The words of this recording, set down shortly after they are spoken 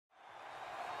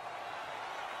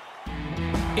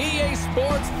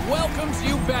Sports welcomes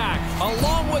you back,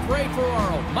 along with Ray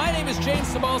Ferraro. My name is James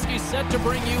Cybulski, set to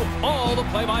bring you all the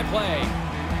play-by-play.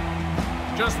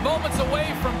 Just moments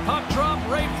away from puck drop,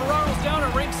 Ray Ferraro's down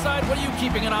at ringside. What are you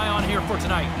keeping an eye on here for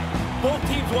tonight? Both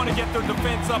teams want to get their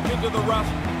defense up into the rush.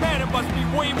 Man, it must be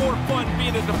way more fun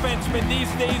being a defenseman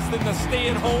these days than the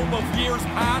stay-at-home of years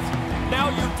past. Now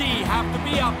your D have to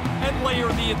be up and layer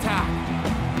the attack.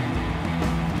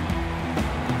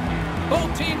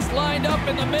 Both teams lined up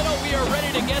in the middle. We are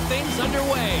ready to get things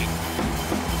underway.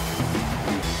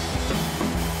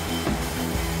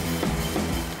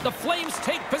 The Flames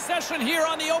take possession here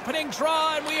on the opening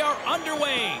draw, and we are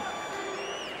underway.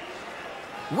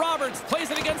 Roberts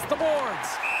plays it against the boards.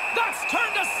 That's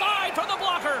turned aside from the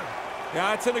blocker.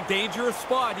 Yeah, it's in a dangerous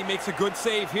spot. He makes a good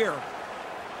save here.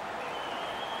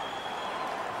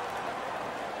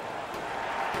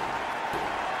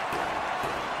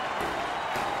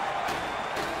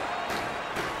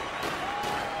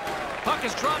 Puck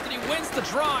is dropped and he wins the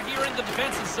draw here in the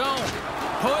defensive zone.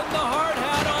 Putting the hard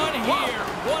hat on here.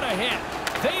 What a hit.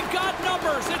 They've got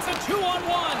numbers. It's a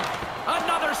 2-on-1.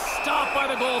 Another stop by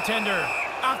the goaltender.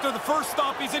 After the first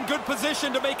stop, he's in good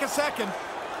position to make a second.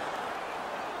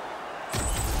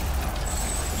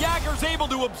 Jagger's able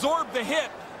to absorb the hit,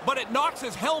 but it knocks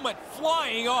his helmet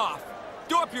flying off.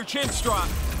 Do up your chin strap.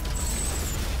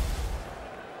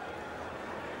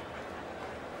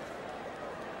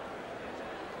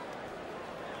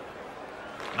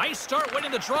 Nice start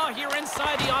winning the draw here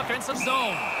inside the offensive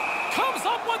zone. Comes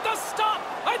up with the stop.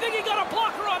 I think he got a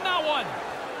blocker on that one.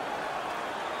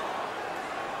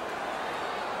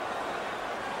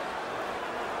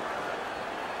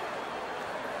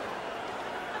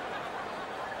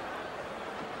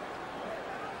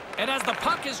 And as the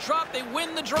puck is dropped, they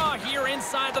win the draw here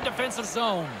inside the defensive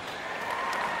zone.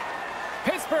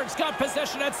 Pittsburgh's got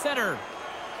possession at center.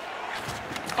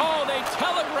 Oh, they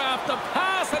telegraphed the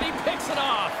pass, and he picks it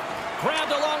off.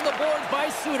 Grabbed along the boards by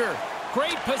Suter.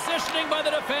 Great positioning by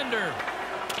the defender.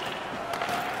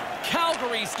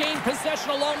 Calgary's gained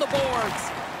possession along the boards.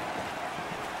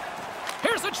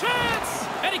 Here's a chance!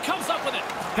 And he comes up with it.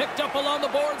 Picked up along the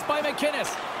boards by McInnes.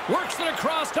 Works it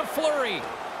across to Fleury.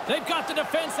 They've got the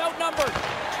defense outnumbered.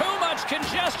 Too much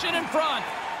congestion in front.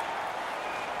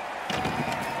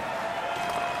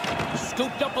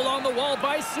 Scooped up along the wall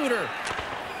by Suter.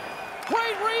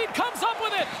 Great read, comes up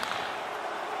with it.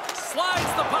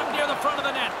 Slides the puck near the front of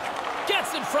the net.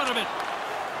 Gets in front of it.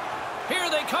 Here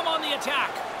they come on the attack.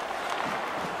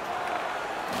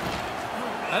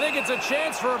 I think it's a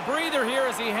chance for a breather here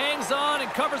as he hangs on and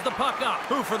covers the puck up.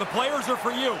 Who, for the players or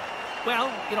for you?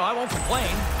 Well, you know, I won't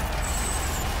complain.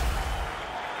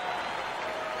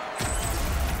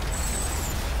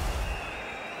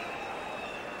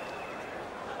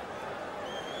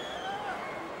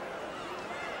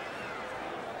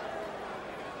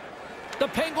 The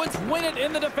Penguins win it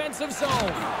in the defensive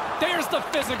zone. There's the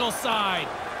physical side.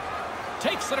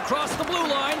 Takes it across the blue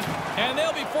line, and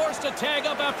they'll be forced to tag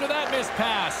up after that missed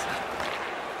pass.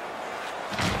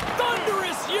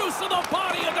 Thunderous use of the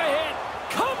body of the hit.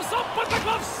 Comes up with the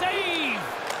glove save.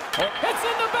 It's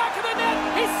in the back of the net.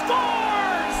 He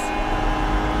scores!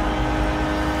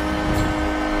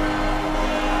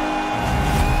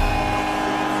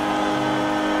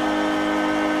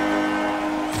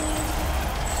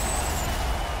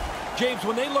 James,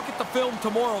 when they look at the film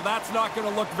tomorrow, that's not going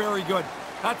to look very good.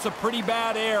 That's a pretty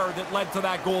bad error that led to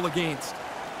that goal against.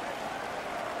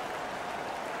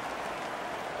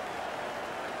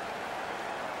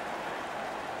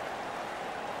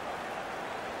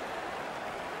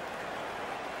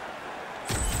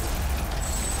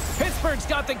 Pittsburgh's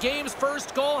got the game's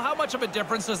first goal. How much of a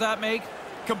difference does that make?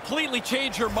 Completely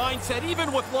change your mindset,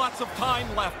 even with lots of time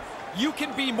left. You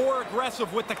can be more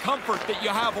aggressive with the comfort that you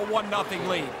have a 1-0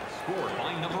 lead.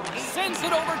 Sends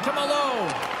it over to Malone.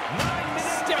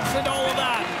 Steps into all of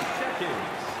that.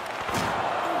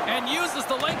 And uses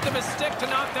the length of his stick to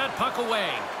knock that puck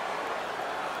away.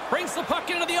 Brings the puck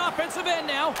into the offensive end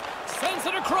now. Sends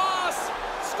it across.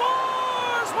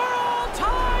 Scores! We're all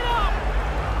tied up!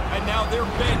 And now their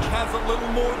bench has a little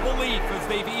more belief as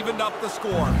they've evened up the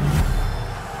score.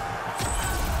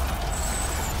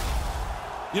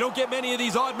 You don't get many of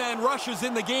these odd man rushes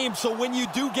in the game, so when you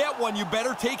do get one, you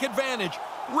better take advantage.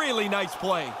 Really nice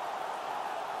play.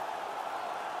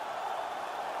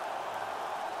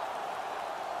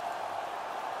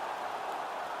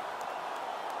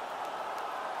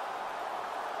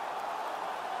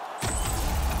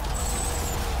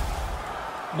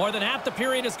 More than half the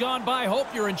period has gone by. Hope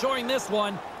you're enjoying this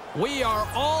one. We are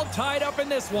all tied up in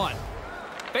this one.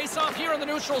 Face off here in the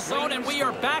neutral zone, and we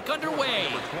are back underway.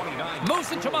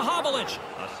 Moves it to Mahovlich.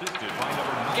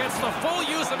 Gets the full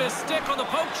use of his stick on the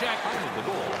poke check.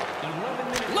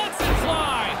 Lets it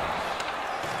fly.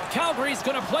 Calgary's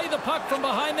going to play the puck from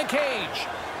behind the cage.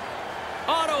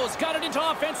 Otto's got it into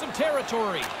offensive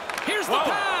territory. Here's the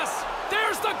pass.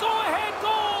 There's the go-ahead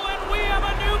goal, and we have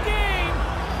a new game.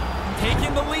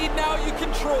 Taking the lead now, you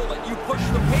control it. You push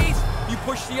the pace, you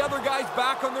push the other guys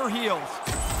back on their heels.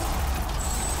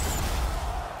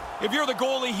 If you're the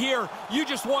goalie here, you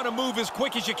just want to move as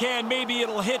quick as you can. Maybe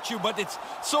it'll hit you, but it's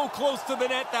so close to the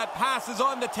net that pass is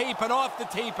on the tape and off the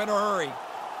tape in a hurry.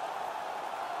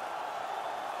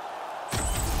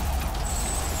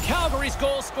 Calgary's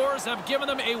goal scorers have given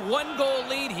them a one-goal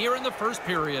lead here in the first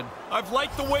period. I've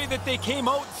liked the way that they came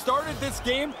out and started this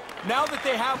game. Now that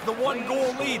they have the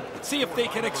one-goal lead, see if they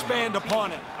can expand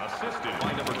upon it. Assisted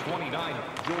by number 29,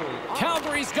 Joel.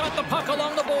 Calgary's got the puck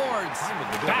along the boards.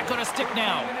 Back on a stick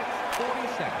now. 40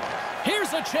 seconds.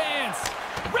 Here's a chance.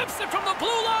 Rips it from the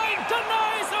blue line.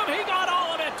 Denies him. He got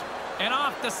all of it. And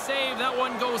off the save, that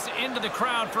one goes into the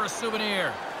crowd for a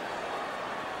souvenir.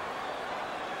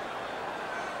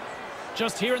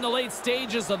 Just here in the late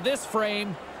stages of this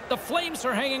frame, the Flames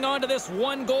are hanging on to this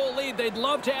one-goal lead. They'd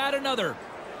love to add another.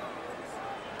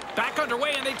 Back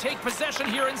underway, and they take possession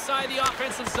here inside the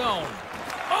offensive zone.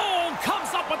 Oh,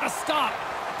 comes up with a stop.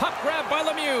 Puck grab by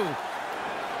Lemieux.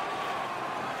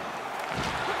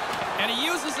 And he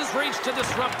uses his reach to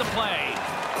disrupt the play.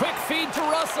 Quick feed to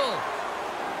Russell.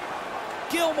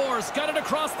 Gilmore's got it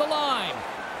across the line.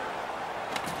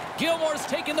 Gilmore's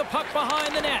taking the puck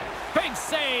behind the net. Big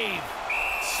save.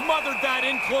 Smothered that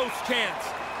in close chance.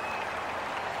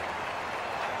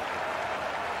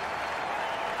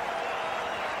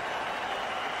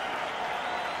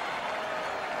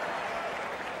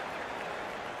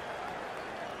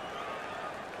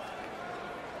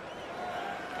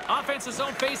 Offensive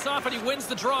zone face-off, and he wins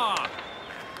the draw.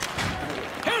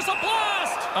 Here's a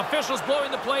blast! Officials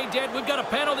blowing the play dead. We've got a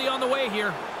penalty on the way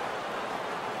here.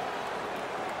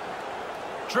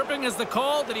 Tripping is the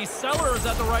call. Did he sell, or is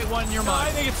that the right one in your mind?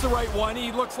 I think it's the right one.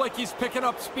 He looks like he's picking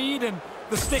up speed, and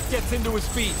the stick gets into his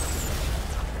feet.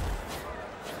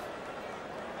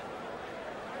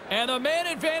 And the man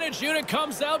advantage unit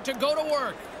comes out to go to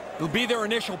work. It'll be their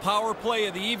initial power play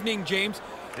of the evening, James.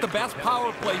 The best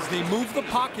power plays, they move the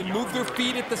puck and move their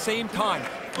feet at the same time.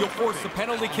 You'll force the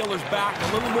penalty killers back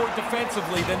a little more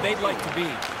defensively than they'd like to be.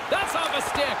 That's off a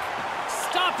stick.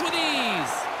 Stopped with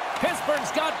ease. Pittsburgh's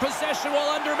got possession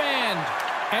while undermanned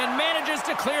and manages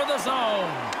to clear the zone.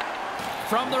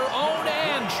 From their own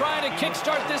end, trying to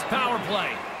kickstart this power play.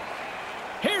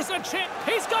 Here's a chip.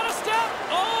 He's got a step.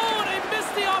 Oh, and they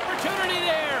missed the opportunity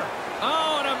there.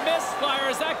 Oh, and a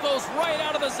misfire as that goes right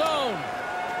out of the zone.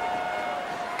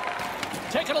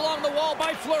 Taken along the wall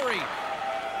by Fleury.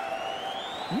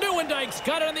 Nieuwendyke's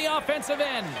got it on the offensive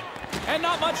end. And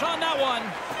not much on that one.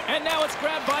 And now it's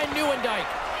grabbed by Nieuwendyke.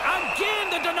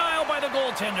 Again, the denial by the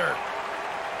goaltender.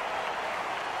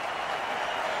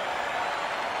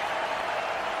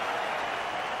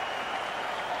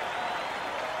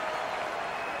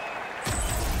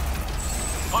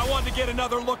 I wanted to get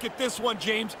another look at this one,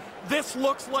 James. This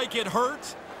looks like it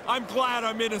hurts. I'm glad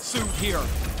I'm in a suit here.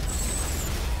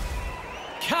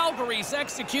 Calgary's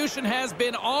execution has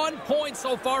been on point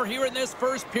so far here in this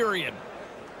first period.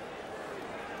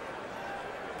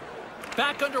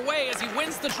 Back underway as he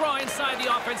wins the draw inside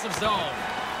the offensive zone.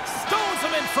 Stones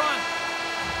him in front.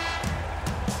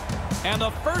 And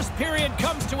the first period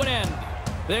comes to an end.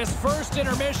 This first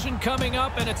intermission coming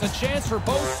up, and it's a chance for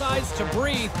both sides to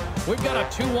breathe. We've got a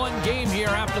 2-1 game here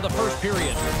after the first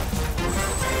period.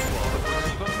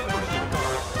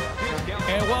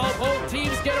 And while both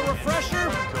teams get a refresher,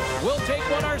 we'll take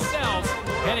one ourselves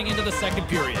heading into the second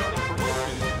period.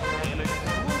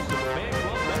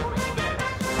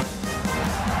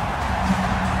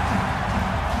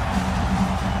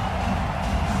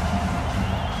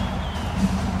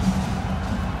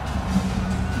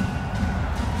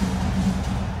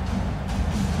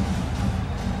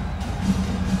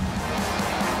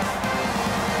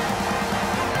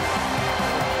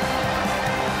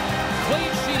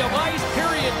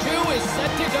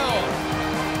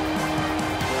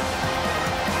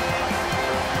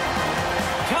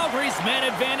 Man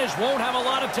advantage won't have a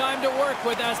lot of time to work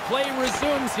with as play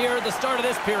resumes here at the start of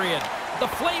this period. The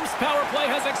Flames' power play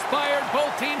has expired. Both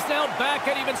teams now back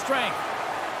at even strength.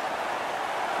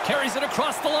 Carries it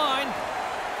across the line.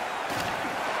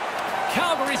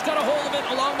 Calgary's got a hold of it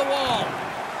along the wall.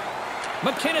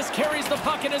 McInnes carries the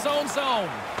puck in his own zone.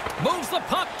 Moves the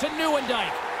puck to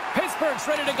Nieuwendyke. Pittsburgh's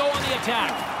ready to go on the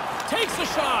attack. Takes a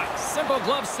shot. Simple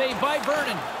glove save by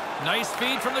Vernon. Nice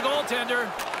feed from the goaltender.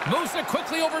 Moves it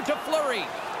quickly over to Fleury.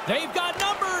 They've got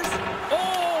numbers.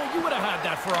 Oh, you would have had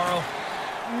that, Ferraro.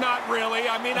 Not really.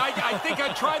 I mean, I think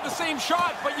I tried the same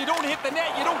shot, but you don't hit the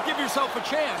net. You don't give yourself a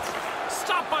chance.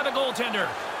 Stopped by the goaltender.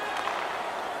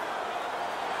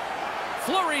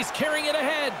 Fleury's carrying it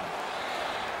ahead.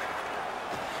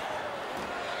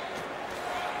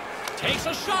 Takes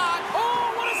a shot.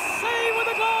 Oh, what a save with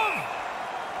a glove.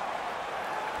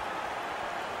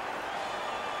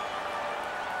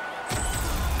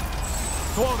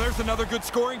 Oh, there's another good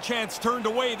scoring chance turned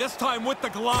away, this time with the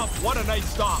glove. What a nice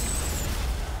stop.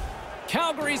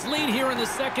 Calgary's lead here in the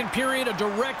second period, a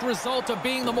direct result of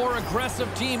being the more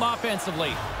aggressive team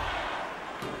offensively.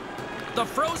 The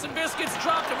frozen biscuits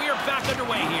dropped, and we are back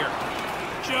underway here.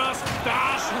 Just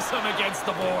bashes them against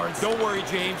the boards. Don't worry,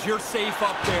 James. You're safe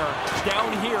up there.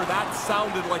 Down here, that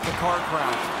sounded like a car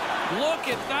crash. Look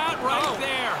at that right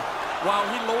there. Wow,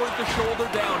 he lowered the shoulder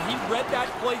down. He read that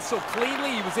play so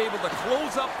cleanly, he was able to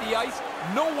close up the ice.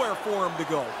 Nowhere for him to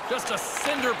go. Just a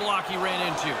cinder block he ran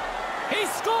into. He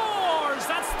scores!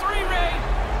 That's 3, Ray.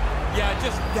 Yeah,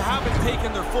 just haven't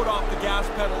taken their foot off the gas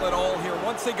pedal at all here.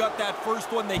 Once they got that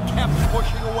first one, they kept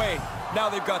pushing away. Now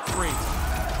they've got 3.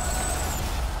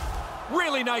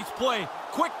 Really nice play.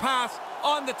 Quick pass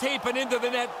on the tape and into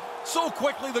the net. So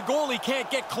quickly, the goalie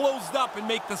can't get closed up and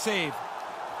make the save.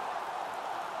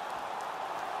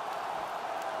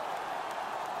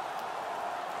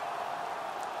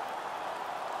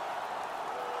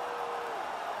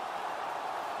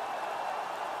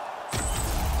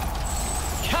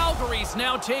 Calgary's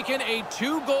now taken a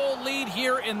 2-goal lead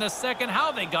here in the second. How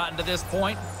have they gotten to this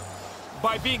point?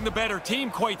 By being the better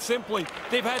team, quite simply.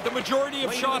 They've had the majority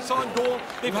of shots on goal,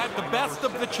 they've had the best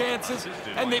of the chances,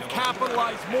 and they've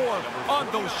capitalized more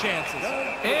on those chances.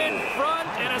 In front,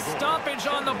 and a stoppage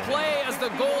on the play as the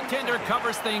goaltender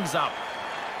covers things up.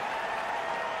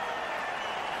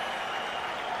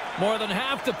 More than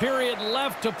half the period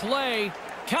left to play.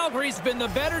 Calgary's been the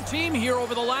better team here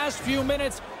over the last few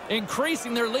minutes,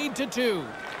 increasing their lead to 2.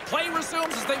 Play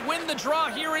resumes as they win the draw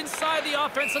here inside the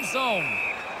offensive zone.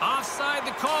 Offside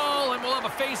the call, and we'll have a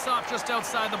face-off just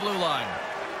outside the blue line.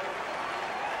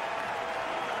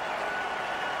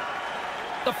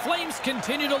 The Flames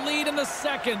continue to lead in the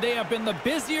second. They have been the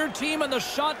busier team in the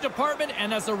shot department,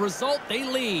 and as a result, they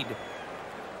lead.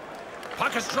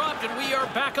 Puck is dropped, and we are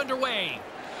back underway.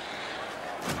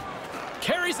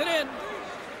 Carries it in.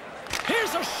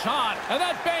 Here's a shot, and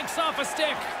that banks off a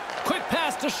stick. Quick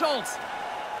pass to Schultz.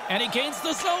 And he gains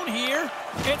the zone here.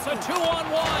 It's a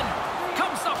 2-on-1.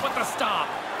 Comes up with the stop.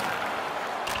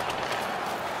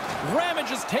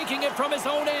 Ramage is taking it from his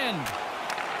own end.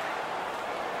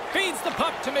 Feeds the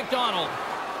puck to McDonald.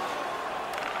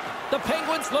 The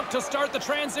Penguins look to start the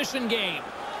transition game.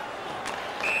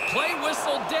 Play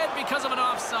whistle dead because of an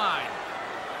offside.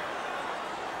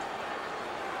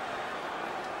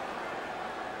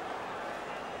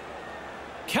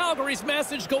 Calgary's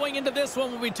message going into this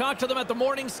one when we talked to them at the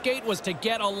morning skate was to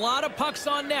get a lot of pucks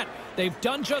on net. They've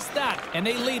done just that, and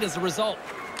they lead as a result.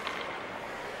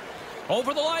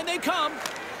 Over the line they come.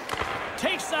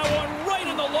 Takes that one right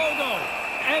in the logo.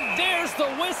 And there's the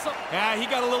whistle. Yeah, he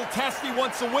got a little testy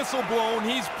once the whistle blown.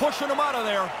 He's pushing him out of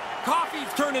there. Coffey's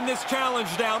turning this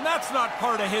challenge down. That's not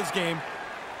part of his game.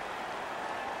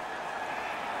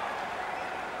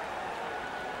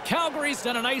 Calgary's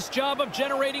done a nice job of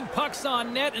generating pucks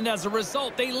on net, and as a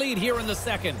result, they lead here in the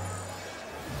second.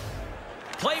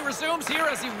 Play resumes here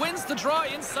as he wins the draw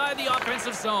inside the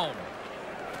offensive zone.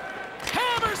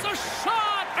 Hammers a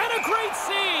shot, and a great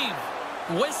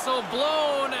save! Whistle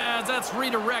blown as that's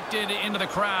redirected into the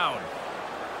crowd.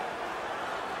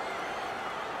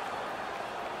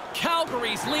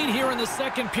 Calgary's lead here in the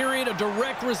second period, a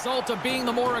direct result of being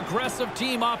the more aggressive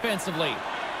team offensively.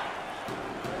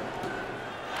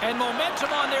 And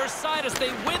momentum on their side as they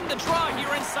win the draw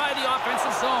here inside the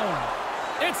offensive zone.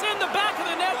 It's in the back of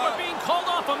the net, but being called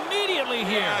off immediately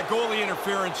here. Yeah, goalie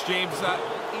interference, James. The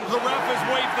ref has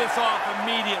waved this off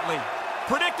immediately.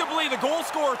 Predictably, the goal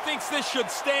scorer thinks this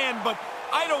should stand, but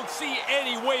I don't see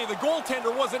any way. The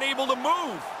goaltender wasn't able to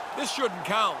move. This shouldn't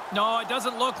count. No, it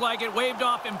doesn't look like it. Waved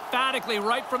off emphatically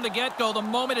right from the get-go the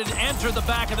moment it entered the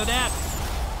back of the net.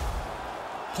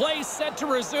 Play set to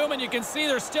resume, and you can see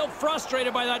they're still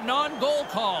frustrated by that non-goal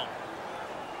call.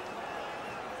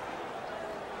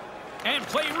 And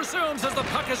play resumes as the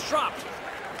puck is dropped.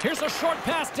 Here's a short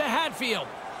pass to Hadfield.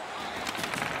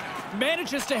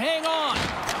 Manages to hang on.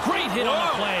 Great hit on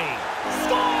the play.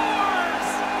 Scores!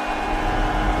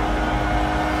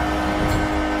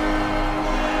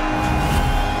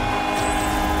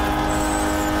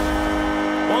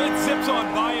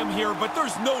 on by him here, but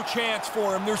there's no chance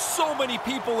for him. There's so many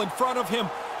people in front of him.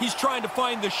 He's trying to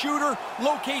find the shooter,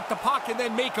 locate the puck, and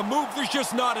then make a move. There's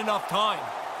just not enough time.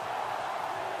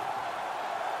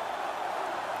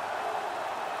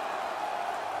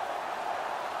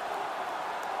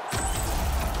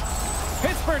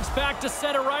 Pittsburgh's back to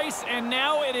center ice, and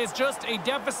now it is just a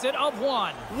deficit of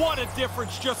 1. What a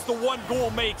difference just the one goal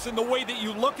makes in the way that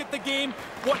you look at the game,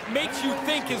 what makes you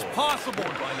think is possible.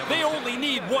 They only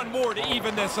need one more to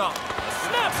even this up.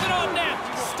 Snaps it on net.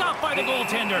 Stopped by the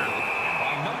goaltender.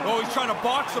 Oh, he's trying to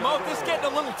box him out. This is getting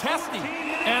a little testy.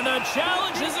 And the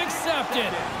challenge is accepted.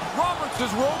 Roberts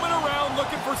is roaming around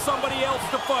looking for somebody else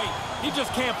to fight. He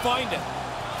just can't find it.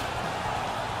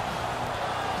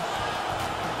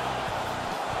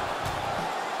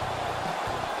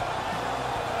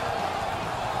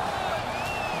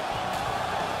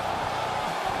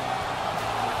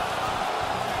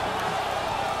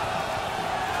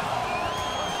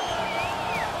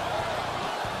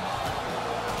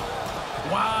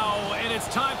 Wow, and it's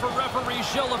time for referee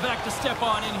Gilevec to step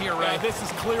on in here, Ray. Yeah, this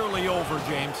is clearly over,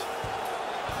 James.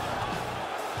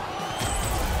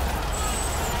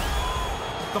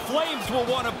 The Flames will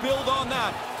want to build on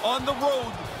that. On the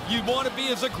road, you want to be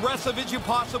as aggressive as you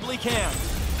possibly can.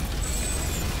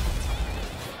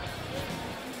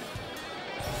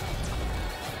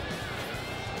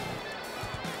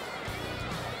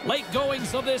 Late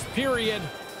goings of this period.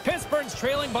 Pittsburgh's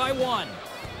trailing by 1.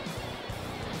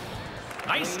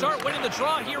 Nice start winning the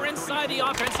draw here inside the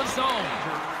offensive zone.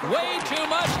 Way too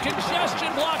much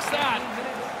congestion blocks that.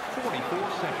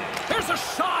 44 seconds. There's a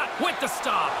shot with the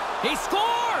stop. He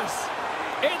scores!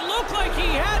 It looked like he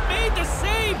had made the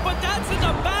save, but that's in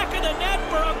the back of the net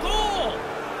for a goal.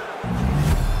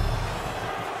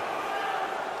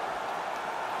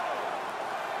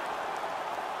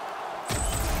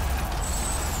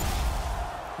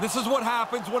 This is what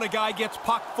happens when a guy gets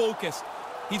puck focused.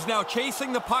 He's now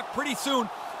chasing the puck pretty soon.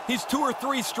 He's 2 or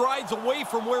 3 strides away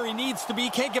from where he needs to be.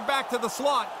 Can't get back to the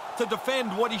slot to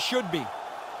defend what he should be.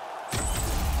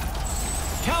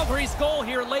 Calgary's goal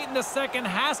here late in the second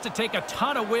has to take a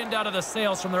ton of wind out of the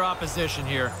sails from their opposition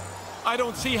here. I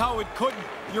don't see how it couldn't.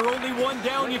 You're only 1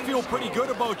 down, you feel pretty good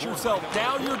about yourself.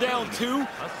 Now you're down 2.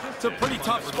 It's a pretty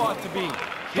tough spot to be.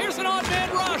 Here's an odd-man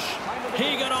rush.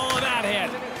 He got all of that hit.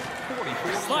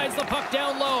 Slides the puck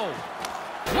down low.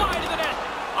 Wide of the net.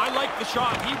 I like the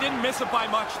shot. He didn't miss it by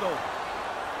much, though.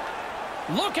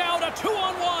 Look out, a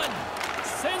 2-on-1.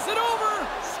 Sends it over.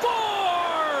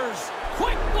 Scores!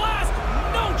 Quick blast.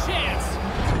 No chance.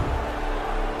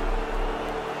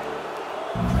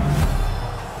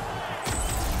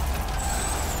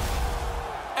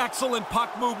 Excellent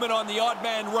puck movement on the odd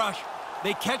man rush.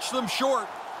 They catch them short,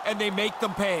 and they make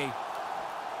them pay.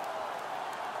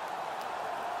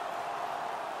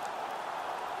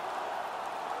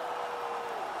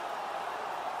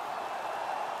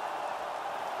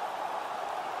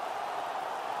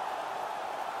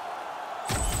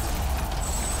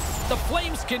 The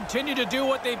Flames continue to do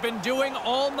what they've been doing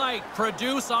all night,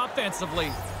 produce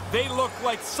offensively. They look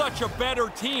like such a better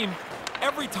team.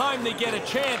 Every time they get a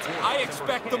chance, I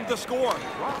expect them to score.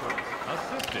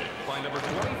 Assisted by number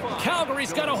 25.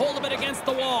 Calgary's got a hold of it against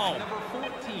the wall. Number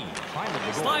 14.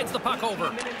 Slides the puck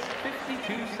over.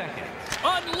 52 seconds.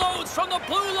 Unloads from the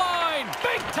blue line.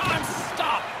 Big time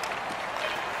stop.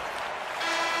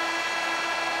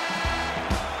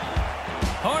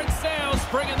 Hard sounds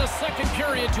bringing the second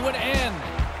period to an end.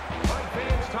 All right,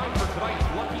 fans, time for tonight's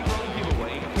Lucky Row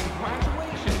giveaway.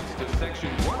 Congratulations to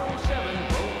Section 107,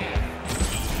 Row F.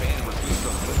 Each fan receives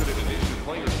a limited edition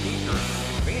player t-shirt.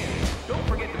 Fans, don't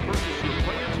forget to purchase your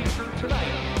player t-shirt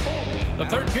tonight. The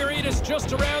third period is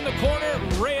just around the corner.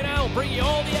 Ray and I will bring you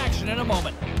all the action in a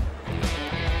moment.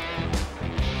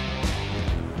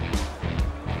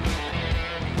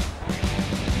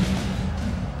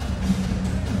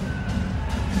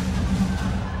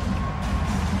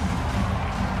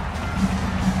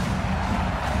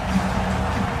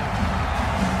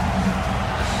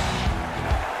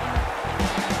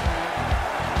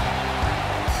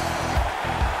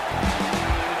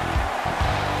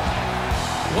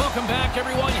 Welcome back,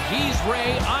 everyone. He's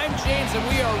Ray, I'm James, and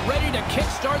we are ready to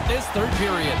kickstart this third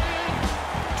period.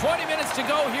 20 minutes to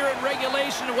go here in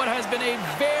regulation in what has been a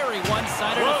very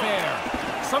one-sided affair.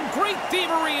 Some great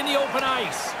thievery in the open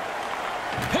ice.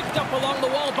 Picked up along the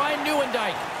wall by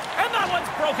Nieuwendyk, and that one's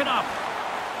broken up.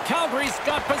 Calgary's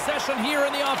got possession here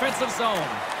in the offensive zone.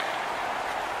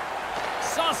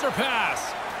 Saucer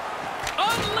pass.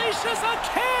 Unleashes a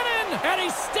cannon, and he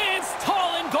stands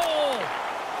tall in goal.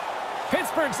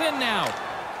 Pittsburgh's in now.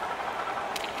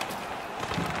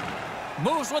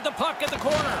 Moves with the puck at the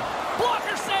corner.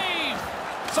 Blocker save!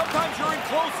 Sometimes you're in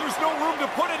close, there's no room to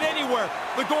put it anywhere.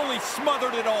 The goalie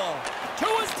smothered it all. To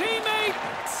his teammate!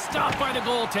 Stopped by the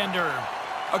goaltender.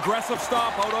 Aggressive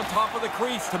stop out on top of the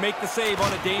crease to make the save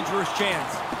on a dangerous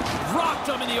chance. Rocked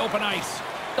him in the open ice.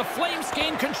 The Flames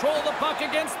gain control of the puck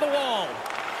against the wall.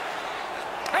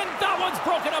 And that one's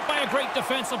broken up by a great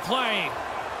defensive play.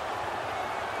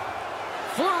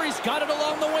 Fleury's got it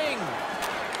along the wing.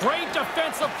 Great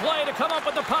defensive play to come up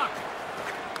with the puck.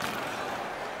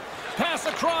 Pass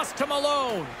across to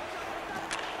Malone.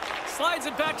 Slides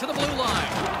it back to the blue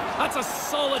line. That's a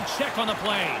solid check on the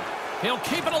play. He'll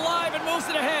keep it alive and moves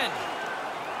it ahead.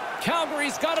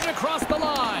 Calgary's got it across the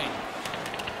line.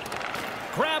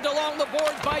 Grabbed along the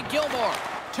boards by Gilmore.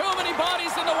 Too many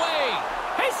bodies in the way.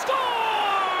 He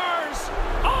scores!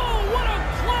 Oh, what a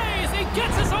play as he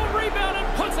gets his own rebound and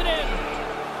puts it in.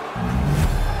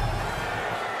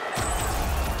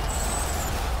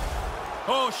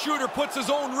 Oh, Suter puts his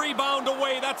own rebound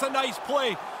away. That's a nice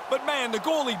play. But man, the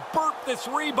goalie burped this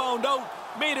rebound out.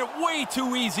 Made it way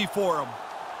too easy for him.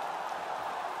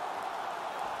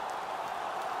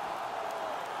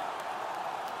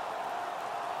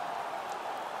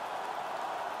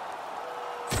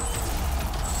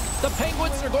 The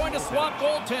Penguins are going to swap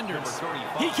goaltenders.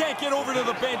 He can't get over to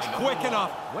the bench quick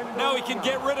enough. Now he can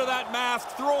get rid of that mask,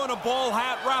 throw in a ball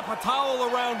hat, wrap a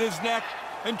towel around his neck,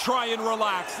 and try and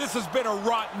relax. This has been a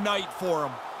rotten night for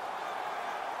him.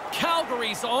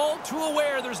 Calgary's all too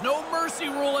aware there's no mercy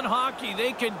rule in hockey.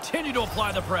 They continue to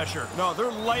apply the pressure. No,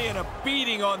 they're laying a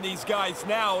beating on these guys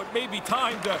now. It may be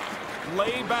time to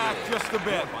lay back just a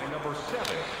bit.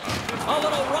 A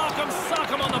little rock'em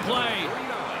sock'em on the play.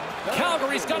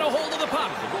 Calgary's got a hold of the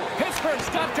puck. Pittsburgh's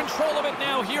got control of it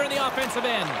now here in the offensive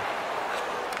end.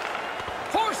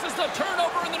 Forces the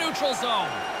turnover in the neutral zone.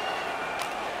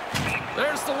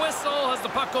 There's the whistle as the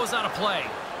puck goes out of play.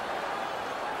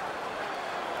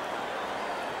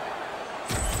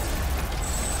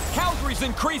 Calgary's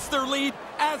increased their lead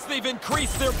as they've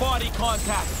increased their body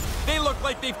contact. They look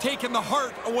like they've taken the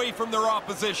heart away from their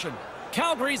opposition.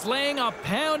 Calgary's laying a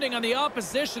pounding on the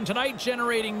opposition tonight,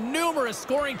 generating numerous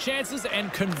scoring chances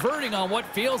and converting on what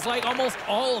feels like almost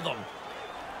all of them.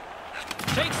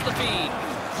 Takes the feed.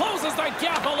 Closes the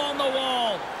gap along the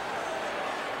wall.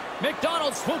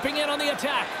 McDonald swooping in on the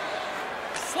attack.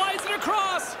 Slides it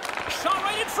across. Shot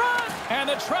right in front. And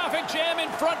the traffic jam in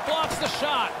front blocks the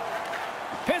shot.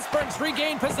 Pittsburgh's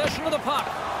regained possession of the puck.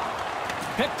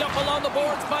 Picked up along the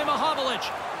boards by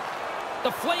Mahovlich.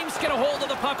 The Flames get a hold of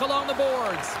the puck along the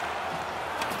boards.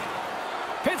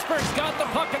 Pittsburgh's got the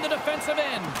puck in the defensive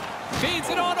end. Feeds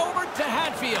it on over to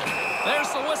Hatfield.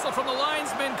 There's the whistle from the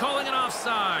linesman calling it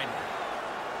offside.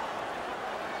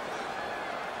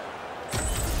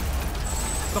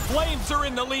 The Flames are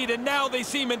in the lead, and now they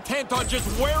seem intent on just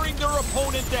wearing their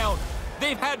opponent down.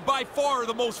 They've had by far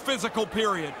the most physical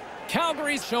period.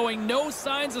 Calgary's showing no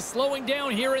signs of slowing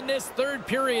down here in this third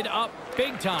period, up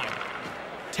big time.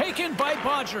 Taken by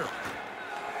Bodger.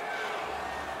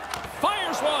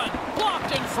 Fires one.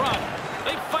 Blocked in front.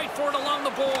 They fight for it along the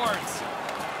boards.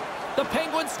 The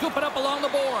Penguins scoop it up along the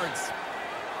boards.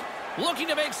 Looking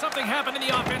to make something happen in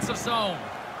the offensive zone.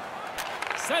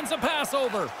 Sends a pass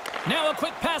over. Now a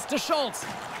quick pass to Schultz.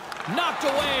 Knocked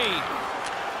away.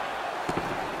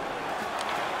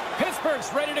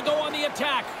 Pittsburgh's ready to go on the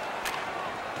attack.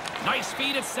 Nice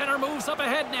feed at center. Moves up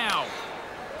ahead now.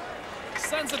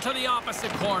 Sends it to the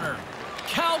opposite corner.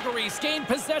 Calgary's gained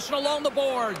possession along the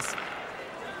boards.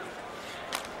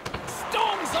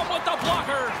 Stones them with the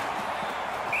blocker.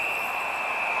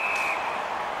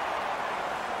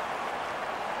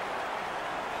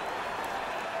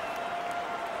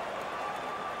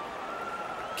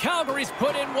 Calgary's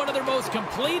put in one of their most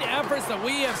complete efforts that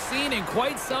we have seen in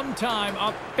quite some time,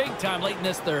 up big time late in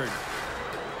this third.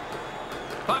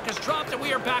 Puck is dropped and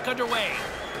we are back underway.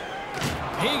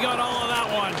 He got all of that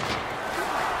one.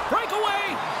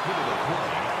 Breakaway.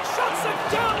 Shuts it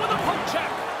down with a poke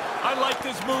check. I liked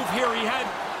his move here. He had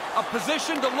a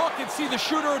position to look and see the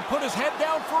shooter and put his head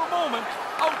down for a moment.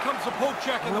 Out comes the poke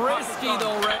check. And the risky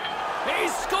though, Rick. He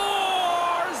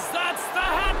scores! That's the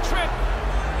hat trick.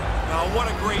 Now, what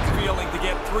a great feeling to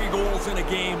get 3 goals in a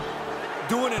game.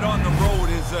 Doing it on the road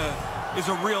is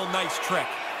a real nice trick.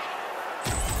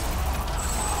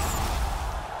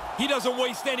 He doesn't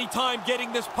waste any time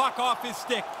getting this puck off his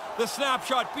stick. The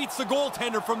snapshot beats the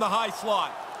goaltender from the high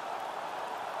slot.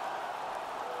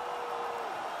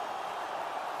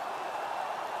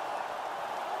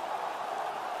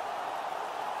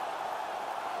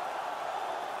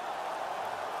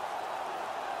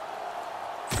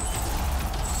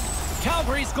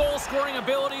 Calgary's goal-scoring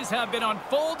abilities have been on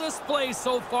full display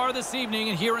so far this evening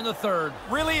and here in the third.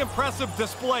 Really impressive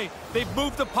display. They've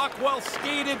moved the puck well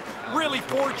skated, really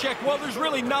forechecked. Well, there's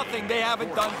really nothing they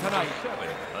haven't done tonight.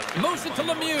 Moves it to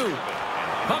Lemieux.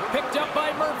 Puck picked up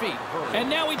by Murphy. And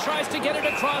now he tries to get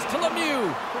it across to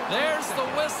Lemieux. There's the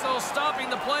whistle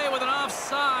stopping the play with an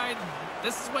offside.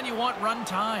 This is when you want run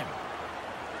time.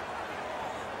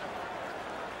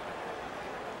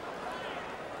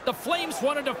 The Flames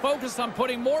wanted to focus on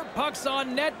putting more pucks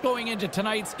on net going into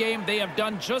tonight's game. They have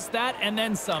done just that and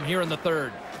then some here in the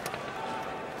third.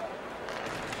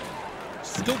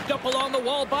 Scooped up along the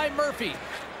wall by Murphy.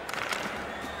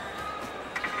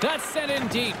 That's sent in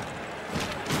deep.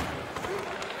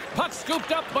 Puck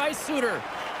scooped up by Suter.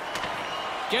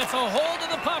 Gets a hold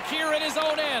of the puck here in his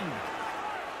own end.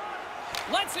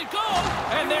 Lets it go,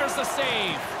 and there's the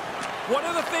save. One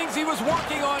of the things he was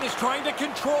working on is trying to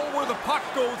control where the puck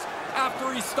goes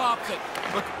after he stops it.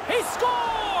 Look, he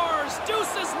scores!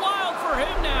 Deuce is wild for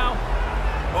him now.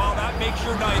 Well, that makes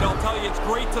your night. I'll tell you, it's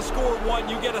great to score one.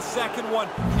 You get a second one.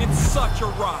 It's such a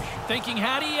rush. Thinking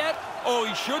Hattie yet? Oh,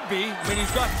 he should be. I mean,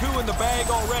 he's got 2 in the bag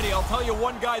already. I'll tell you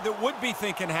one guy that would be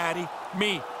thinking Hattie.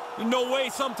 Me. No way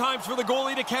sometimes for the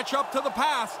goalie to catch up to the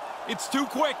pass. It's too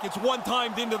quick. It's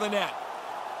one-timed into the net.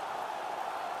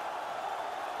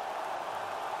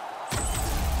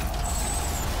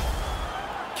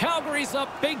 Calgary's up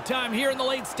big time here in the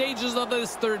late stages of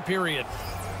this third period.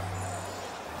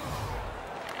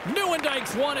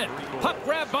 Nieuwendyke's won it. Puck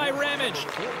grabbed by Ramage.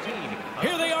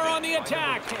 Here they are on the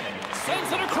attack. Sends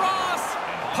it across.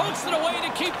 Pokes it away to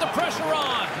keep the pressure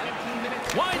on.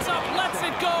 Winds up, lets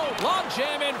it go. Long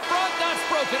jam in front. That's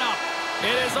broken up.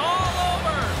 It is all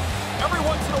over. Every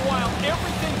once in a while,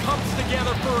 everything comes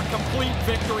together for a complete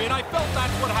victory, and I felt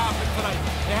that's what happened tonight.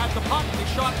 They had the puck, they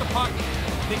shot the puck,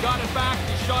 they got it back,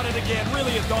 they shot it again.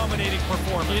 Really a dominating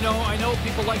performance. You know, I know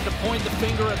people like to point the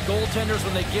finger at goaltenders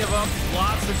when they give up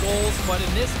lots of goals, but in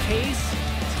this case,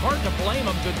 it's hard to blame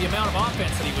him with the amount of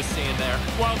offense that he was seeing there.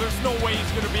 Well, there's no way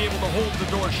he's going to be able to hold the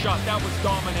door shut. That was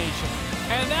domination.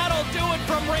 And that'll do it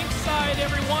from ringside,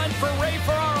 everyone. For Ray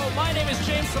Ferraro, my name is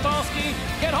James Cybulski.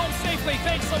 Get home safely.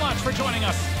 Thanks so much for joining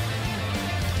us.